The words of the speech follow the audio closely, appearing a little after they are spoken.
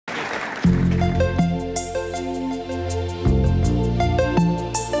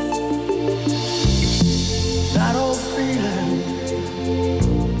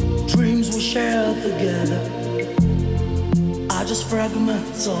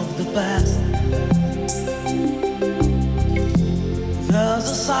fragments of the past. There's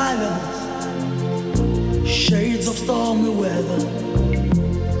a silence, shades of stormy weather.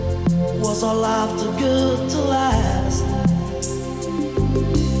 Was our laughter good to last?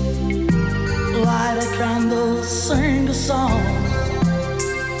 Light a candle, sing a song,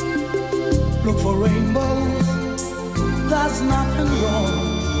 look for rainbows, there's nothing wrong.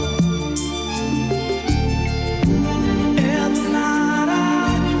 Every night I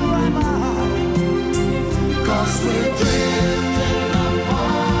cry my heart, 'cause we're drifting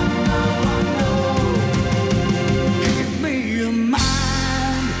apart. Now I know. Keep me in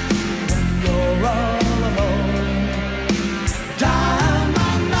mind when you're all alone. Dial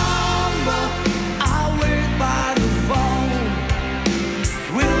my number, I'll wait by the phone.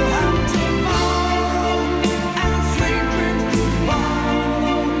 We'll have tomorrow and sweet dreams to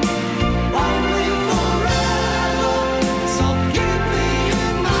follow. Only forever, so keep me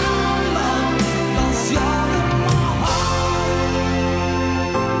in my love, 'cause you're in my heart.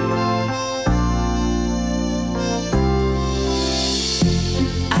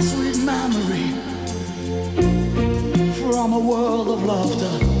 A sweet memory from a world of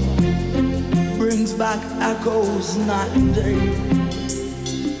laughter brings back echoes night and day.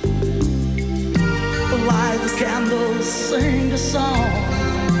 Light the candles, sing a song,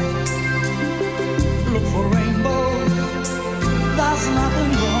 look for rainbows, there's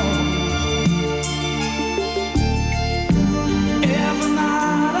nothing